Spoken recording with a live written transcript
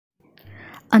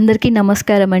అందరికీ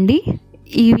నమస్కారం అండి.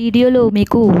 ఈ వీడియోలో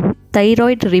మీకు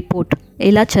థైరాయిడ్ రిపోర్ట్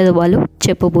ఎలా చదవాలో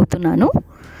చెప్పబోతున్నాను.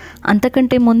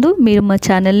 అంతకంటే ముందు మీరు మా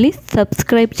ఛానల్ని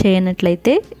సబ్స్క్రైబ్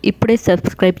చేయనట్లయితే ఇప్పుడే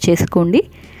సబ్స్క్రైబ్ చేసుకోండి.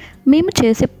 మేము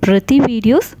చేసే ప్రతి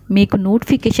వీడియోస్ మీకు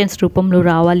నోటిఫికేషన్స్ రూపంలో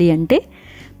రావాలి అంటే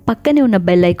పక్కనే ఉన్న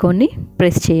బెల్ ఐకాన్ని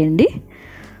ప్రెస్ చేయండి.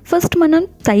 ఫస్ట్ మనం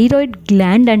థైరాయిడ్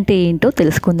గ్లాండ్ అంటే ఏంటో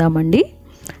తెలుసుకుందామండి.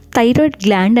 థైరాయిడ్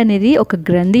గ్లాండ్ అనేది ఒక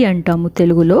గ్రంథి అంటాము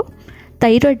తెలుగులో.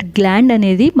 థైరాయిడ్ గ్లాండ్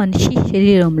అనేది మనిషి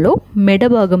శరీరంలో మెడ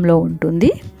భాగంలో ఉంటుంది.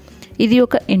 ఇది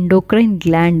ఒక ఎండోక్రైన్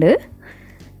గ్లాండ్.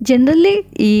 జనరల్లీ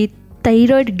ఈ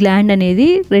థైరాయిడ్ గ్లాండ్ అనేది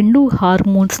రెండు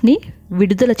హార్మోన్స్ని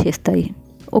విడుదల చేస్తాయి.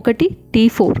 ఒకటి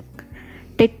T4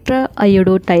 టెట్రా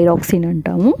అయోడోథైరాక్సిన్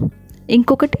అంటాము,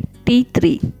 ఇంకొకటి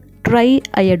T3 ట్రై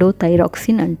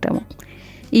అయోడోథైరాక్సిన్ అంటాము.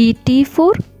 ఈ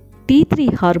T4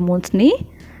 T3 హార్మోన్స్ని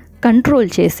కంట్రోల్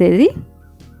చేసేది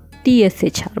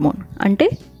TSH హార్మోన్, అంటే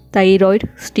థైరాయిడ్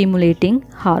స్టిమ్యులేటింగ్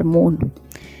హార్మోన్.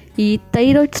 ఈ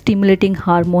థైరాయిడ్ స్టిమ్యులేటింగ్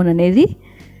హార్మోన్ అనేది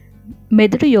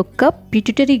మెదడు యొక్క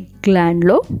పిట్యూటరీ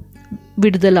గ్లాండ్లో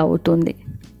విడుదల అవుతుంది.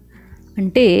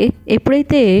 అంటే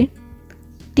ఎప్పుడైతే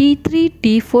T3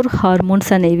 T4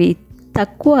 హార్మోన్స్ అనేవి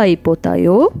తక్కువ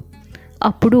అయిపోతాయో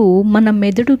అప్పుడు మన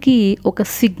మెదడుకి ఒక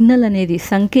సిగ్నల్ అనేది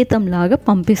సంకేతం లాగా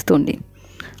పంపిస్తుంది.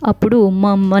 అప్పుడు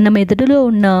మన మెదడులో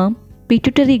ఉన్న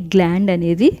పిట్యూటరీ గ్లాండ్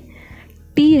అనేది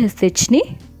TSHని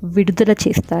విడుదల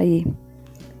చేస్తాయి.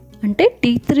 అంటే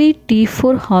T3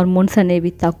 T4 హార్మోన్స్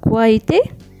అనేవి తక్కువ అయితే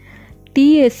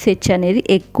TSH అనేది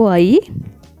ఎక్కువ అయ్యి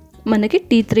మనకి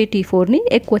T3 T4ని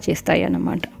ఎక్కువ చేస్తాయి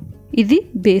అన్నమాట. ఇది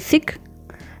బేసిక్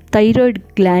థైరాయిడ్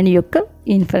గ్లాండ్ యొక్క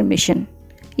ఇన్ఫర్మేషన్.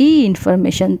 ఈ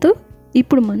ఇన్ఫర్మేషన్తో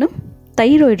ఇప్పుడు మనం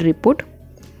థైరాయిడ్ రిపోర్ట్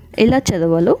ఎలా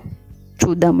చదవాలో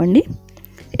చూద్దామండి.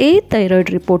 ఏ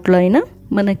థైరాయిడ్ రిపోర్ట్లో అయినా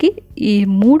మనకి ఈ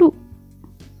మూడు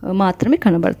మాత్రమే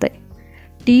కనబడతాయి.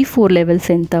 T4 లెవెల్స్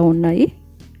ఎంత ఉన్నాయి,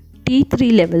 T3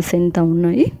 లెవెల్స్ ఎంత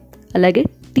ఉన్నాయి, అలాగే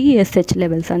TSH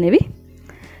లెవెల్స్ అనేవి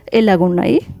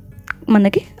ఎలాగున్నాయి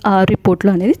మనకి ఆ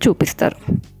రిపోర్ట్లో అనేది చూపిస్తారు.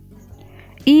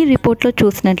 ఈ రిపోర్ట్లో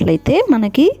చూసినట్లయితే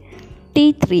మనకి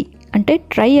T3 అంటే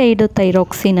ట్రై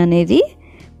అయోడోథైరాక్సిన్ అనేది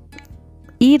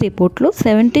ఈ రిపోర్ట్లో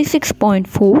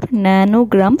 76.4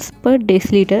 నానోగ్రామ్స్ పర్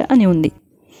డెసిలీటర్ అని ఉంది.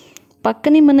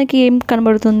 పక్కనే మనకి ఏం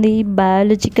కనబడుతుంది,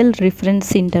 బయాలజికల్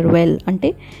రిఫరెన్స్ ఇంటర్వెల్, అంటే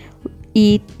ఈ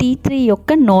T3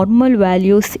 యొక్క నార్మల్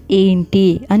వాల్యూస్ ఏంటి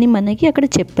అని మనకి అక్కడ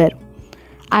చెప్పారు.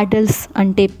 అడల్ట్స్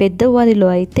అంటే పెద్దవారిలో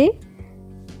అయితే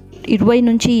 20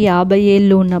 నుంచి 50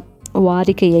 ఏళ్ళు ఉన్న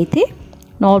వారికి అయితే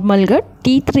నార్మల్గా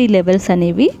T3 లెవెల్స్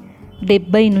అనేవి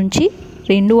 70 నుంచి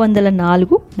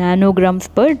 204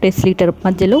 నానోగ్రామ్స్ పర్ డెసిలీటర్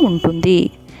మధ్యలో ఉంటుంది.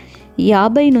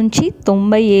 50 నుంచి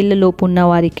 90 ఏళ్ళ లోపు ఉన్న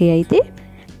వారికి అయితే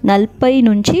 40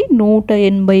 నుంచి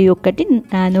 181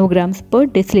 నానోగ్రామ్స్ పర్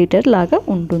డెసిలీటర్ లాగా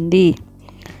ఉంటుంది.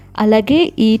 అలాగే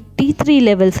ఈ T3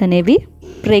 లెవెల్స్ అనేవి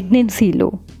ప్రెగ్నెన్సీలో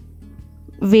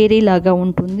వేరేలాగా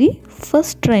ఉంటుంది.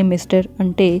 ఫస్ట్ ట్రైమిస్టర్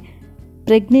అంటే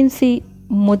ప్రెగ్నెన్సీ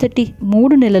మొదటి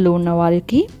 3 నెలలు ఉన్న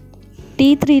వారికి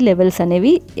T3 లెవెల్స్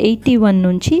అనేవి 81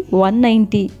 నుంచి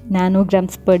 190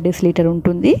 నానోగ్రామ్స్ పర్ డెసిలీటర్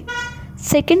ఉంటుంది.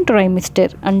 సెకండ్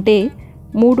ట్రైమిస్టర్ అంటే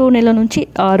 3వ నెల నుంచి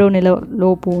 6వ నెల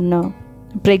లోపు ఉన్న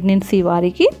ప్రెగ్నెన్సీ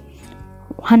వారికి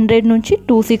 100 నుంచి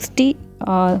 260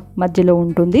 మధ్యలో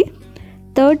ఉంటుంది.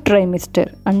 థర్డ్ ట్రైమిస్టర్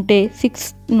అంటే 6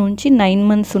 నుంచి 9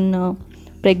 మంత్స్ ఉన్న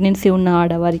ప్రెగ్నెన్సీ ఉన్న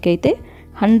ఆడవారికి అయితే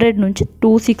 100 నుంచి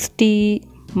 260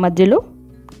 మధ్యలో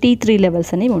T3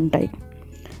 లెవెల్స్ అనేవి ఉంటాయి.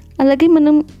 అలాగే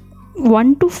మనం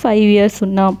 1 to 5 years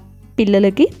ఉన్న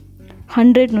పిల్లలకి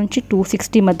 100 నుంచి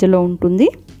 260 మధ్యలో ఉంటుంది.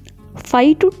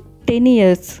 5 to 10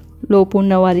 years లోపు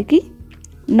ఉన్న వారికి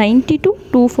 90 to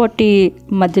 240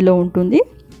 మధ్యలో ఉంటుంది.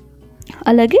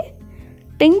 అలాగే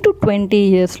 10 to 20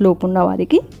 years లోపు ఉన్న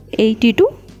వారికి 80 to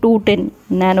 210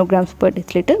 నానోగ్రామ్స్ పర్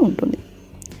డెసిలీటర్ ఉంటుంది.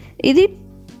 ఇది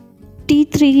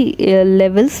T3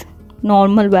 లెవెల్స్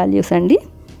నార్మల్ వాల్యూస్ అండి.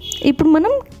 ఇప్పుడు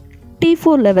మనం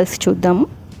T4 లెవెల్స్ చూద్దాము.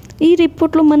 ఈ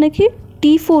రిపోర్ట్లో మనకి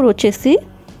T4 వచ్చేసి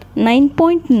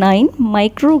 9.9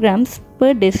 మైక్రోగ్రామ్స్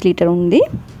పర్ డెసిలీటర్ ఉంది.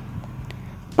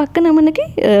 పక్కన మనకి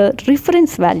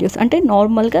రిఫరెన్స్ వాల్యూస్ అంటే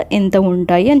నార్మల్గా ఎంత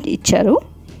ఉంటాయి అని ఇచ్చారు.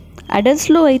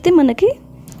 అడల్ట్స్లో అయితే మనకి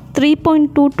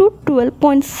 3.2 to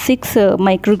 12.6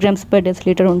 మైక్రోగ్రామ్స్ పర్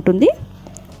డెసిలీటర్ ఉంటుంది.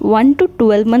 1 to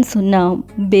 12 months ఉన్న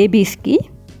బేబీస్కి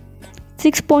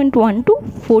 6.1 to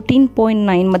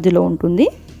 14.9 మధ్యలో ఉంటుంది.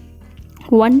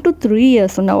 1 to 3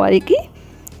 years ఉన్న వారికి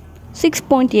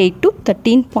 6.8 to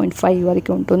 13.5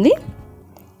 వరకు ఉంటుంది.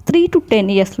 3 to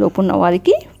 10 years లోపు ఉన్న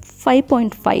వారికి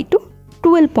 5.5 to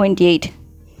 12.8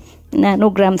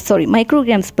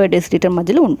 మైక్రోగ్రామ్స్ పర్ డెసిలీటర్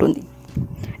మధ్యలో ఉంటుంది.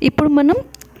 ఇప్పుడు మనం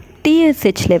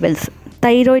TSH levels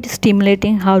thyroid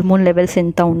stimulating hormone levels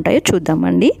ఎంత ఉంటాయో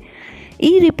చూద్దామండి.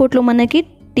 ఈ రిపోర్ట్లో మనకి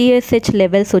TSH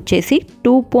లెవెల్స్ వచ్చేసి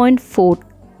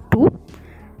 2.42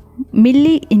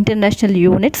 milli international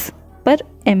units per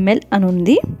ml అని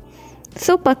ఉంది.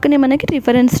 సో పక్కనే మనకి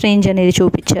రిఫరెన్స్ రేంజ్ అనేది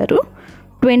చూపించారు.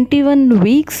 21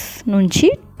 వీక్స్ నుంచి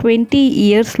 20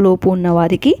 ఇయర్స్ లోపు ఉన్న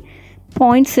వారికి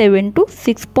 0.7 to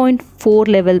 6.4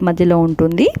 లెవెల్ మధ్యలో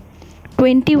ఉంటుంది.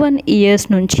 21 ఇయర్స్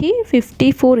నుంచి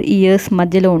 54 ఇయర్స్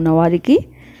మధ్యలో ఉన్న వారికి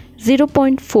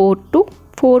 0.4 to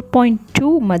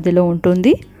 4.2 మధ్యలో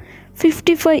ఉంటుంది.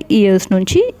 55 ఇయర్స్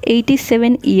నుంచి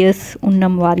 87 ఇయర్స్ ఉన్న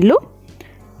వారిలో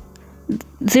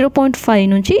 0.5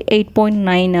 నుంచి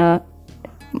 8.9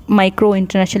 మైక్రో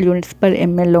ఇంటర్నేషనల్ యూనిట్స్ పర్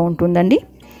mlలో ఉంటుందండి.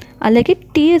 అలాగే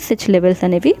TSH లెవెల్స్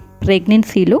అనేవి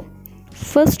ప్రెగ్నెన్సీలో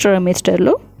ఫస్ట్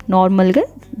ట్రైమిస్టర్లో నార్మల్గా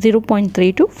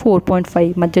 0.3 to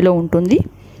 4.5 మధ్యలో ఉంటుంది.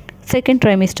 సెకండ్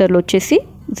ట్రైమిస్టర్లో వచ్చేసి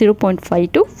 0.5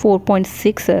 to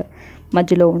 4.6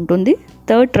 మధ్యలో ఉంటుంది.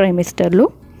 థర్డ్ ట్రైమిస్టర్లో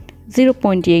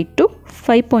 0.8 to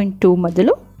 5.2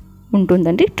 మధ్యలో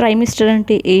ఉంటుందండి. ట్రైమిస్టర్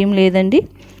అంటే ఏం లేదండి,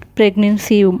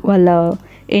 ప్రెగ్నెన్సీ వల్ల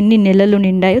ఎన్ని నెలలు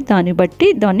నిండాయో దాన్ని బట్టి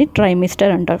దాన్ని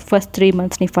ట్రైమిస్టర్ అంటారు. First 3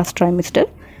 monthsని first trimester,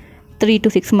 3 to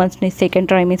 6 monthsని second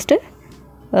trimester,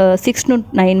 6 to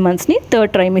 9 monthsని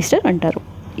third trimester అంటారు.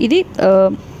 ఇది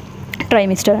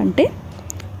ట్రైమిస్టర్ అంటే.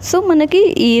 సో మనకి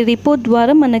ఈ రిపోర్ట్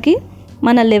ద్వారా మనకి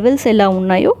మన లెవెల్స్ ఎలా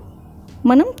ఉన్నాయో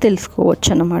మనం తెలుసుకోవచ్చు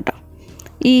అన్నమాట.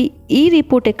 ఈ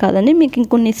రిపోర్టే కాదండి, మీకు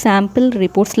ఇంకొన్ని శాంపిల్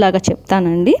రిపోర్ట్స్ లాగా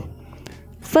చెప్తానండి.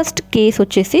 ఫస్ట్ కేస్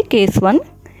వచ్చేసి కేస్ 1.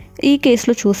 ఈ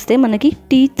కేసులో చూస్తే మనకి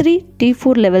T3,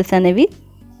 T4 లెవెల్స్ అనేవి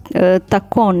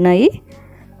తక్కువ ఉన్నాయి,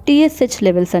 TSH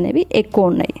లెవెల్స్ అనేవి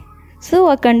ఎక్కువ ఉన్నాయి. సో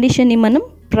ఆ కండిషన్ని మనం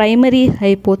ప్రైమరీ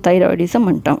హైపోథైరాయిడిజం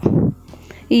అంటాం.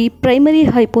 ఈ ప్రైమరీ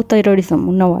హైపోథైరాయిడిజం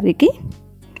ఉన్న వారికి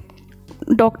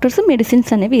డాక్టర్స్ మెడిసిన్స్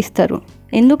అనేవి ఇస్తారు.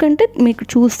 ఎందుకంటే మీకు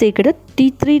చూస్తే ఇక్కడ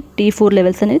T3, T4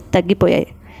 లెవెల్స్ అనేవి తగ్గిపోయాయి.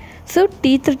 సో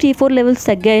T3, T4 లెవెల్స్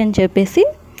తగ్గాయని చెప్పేసి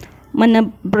మన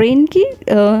బ్రెయిన్కి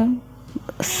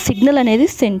సిగ్నల్ అనేది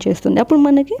సెండ్ చేస్తుంది. అప్పుడు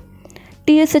మనకి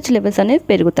TSH లెవెల్స్ అనేవి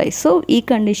పెరుగుతాయి. సో ఈ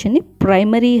కండిషన్ని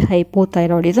ప్రైమరీ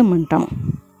హైపోథైరాయిడిజం అంటాం.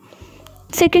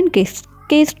 సెకండ్ కేస్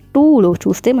 2లో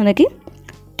చూస్తే మనకి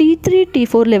T3,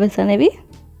 T4 లెవెల్స్ అనేవి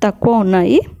తక్కువ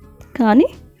ఉన్నాయి, కానీ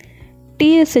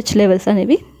TSH లెవెల్స్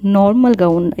అనేవి నార్మల్గా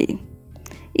ఉన్నాయి.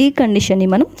 ఈ కండిషన్ని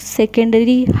మనం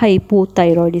సెకండరీ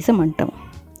హైపోథైరాయిడిజం అంటాం.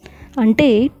 అంటే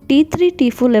T3,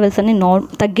 T4 లెవెల్స్ అనేవి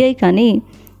తగ్గాయి, కానీ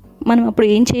మనం అప్పుడు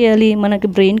ఏం చేయాలి, మనకి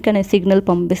బ్రెయిన్కి అనే సిగ్నల్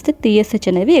పంపిస్తే TSH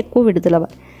అనేవి ఎక్కువ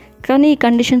విడుదలవ్వాలి. కానీ ఈ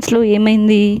కండిషన్స్లో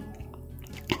ఏమైంది,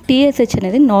 TSH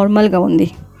అనేది నార్మల్గా ఉంది.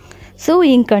 సో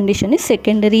ఈ కండిషన్ని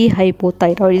సెకండరీ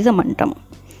హైపోథైరాయిడిజం అంటాం.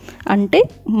 అంటే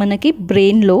మనకి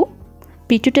బ్రెయిన్లో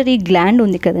పిట్యూటరీ గ్లాండ్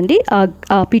ఉంది కదండి,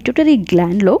 ఆ పిట్యూటరీ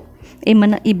గ్లాండ్లో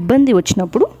ఏమైనా ఇబ్బంది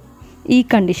వచ్చినప్పుడు ఈ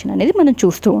కండిషన్ అనేది మనం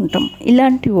చూస్తూ ఉంటాం.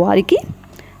 ఇలాంటి వారికి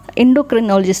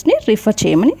ఎండోక్రైనాలజిస్ట్ని రిఫర్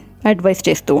చేయమని అడ్వైస్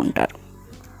చేస్తూ ఉంటారు.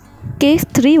 కేస్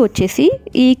 3 వచ్చేసి,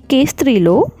 ఈ కేస్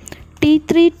 3లో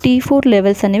T3, T4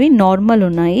 లెవెల్స్ అనేవి నార్మల్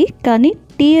ఉన్నాయి, కానీ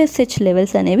TSH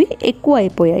లెవెల్స్ అనేవి ఎక్కువ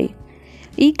అయిపోయాయి.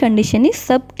 ఈ కండిషన్ని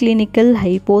సబ్ క్లినికల్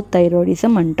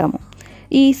హైపోథైరాయిడిజం అంటాము.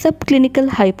 ఈ సబ్ క్లినికల్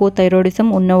హైపోథైరాయిడిజం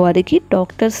ఉన్నవారికి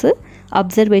డాక్టర్స్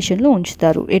అబ్జర్వేషన్లో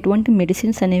ఉంచుతారు. ఎటువంటి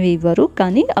మెడిసిన్స్ అనేవి ఇవ్వరు,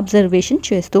 కానీ అబ్జర్వేషన్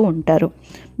చేస్తూ ఉంటారు.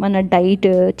 మన డైట్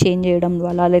చేంజ్ చేయడం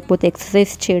ద్వారా, లేకపోతే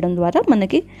ఎక్సర్సైజ్ చేయడం ద్వారా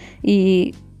మనకి ఈ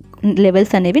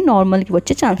లెవెల్స్ అనేవి నార్మల్కి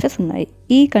వచ్చే ఛాన్సెస్ ఉన్నాయి.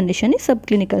 ఈ కండిషన్ని సబ్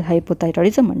క్లినికల్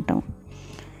హైపోథైరాయిడిజం అంటాం.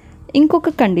 ఇంకొక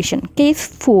కండిషన్ కేస్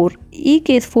 4. ఈ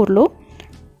కేస్ 4లో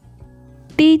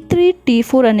T3,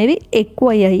 T4 అనేవి ఎక్కువ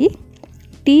అయ్యాయి,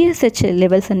 TSH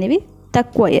లెవెల్స్ అనేవి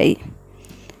తక్కువ అయ్యాయి.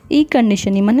 ఈ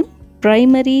కండిషన్ని మనం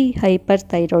ప్రైమరీ హైపర్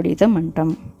థైరాయిడిజం అంటాం.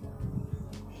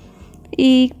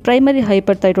 ఈ ప్రైమరీ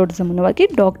హైపర్ థైరాయిడిజం ఉన్న వారికి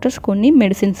డాక్టర్స్ కొన్ని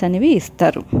మెడిసిన్స్ అనేవి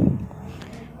ఇస్తారు.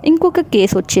 ఇంకొక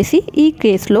కేసు వచ్చేసి, ఈ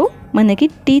కేసులో మనకి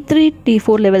T3,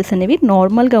 T4 లెవెల్స్ అనేవి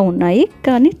నార్మల్గా ఉన్నాయి,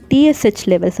 కానీ TSH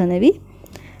లెవెల్స్ అనేవి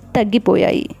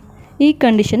తగ్గిపోయాయి. ఈ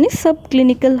కండిషన్ని సబ్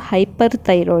క్లినికల్ హైపర్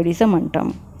థైరాయిడిజం అంటాం.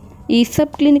 ఈ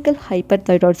సబ్ క్లినికల్ హైపర్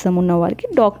థైరాయిడిజం ఉన్న వారికి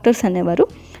డాక్టర్స్ అనేవారు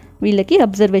వీళ్ళకి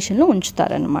అబ్జర్వేషన్లో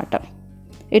ఉంచుతారనమాట.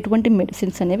 ఎటువంటి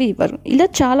మెడిసిన్స్ అనేవి ఇవ్వరు. ఇలా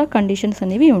చాలా కండిషన్స్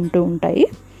అనేవి ఉంటూ ఉంటాయి.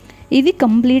 ఇది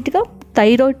కంప్లీట్గా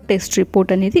థైరాయిడ్ టెస్ట్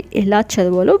రిపోర్ట్ అనేది ఎలా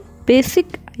చదవాలో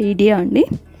బేసిక్ ఐడియా అండి.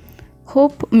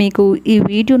 హోప్ మీకు ఈ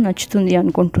వీడియో నచ్చుతుంది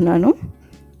అనుకుంటున్నాను.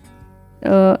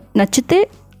 నచ్చితే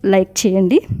లైక్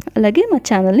చేయండి, అలాగే మా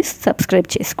ఛానల్ని సబ్స్క్రైబ్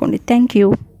చేసుకోండి. Thank you.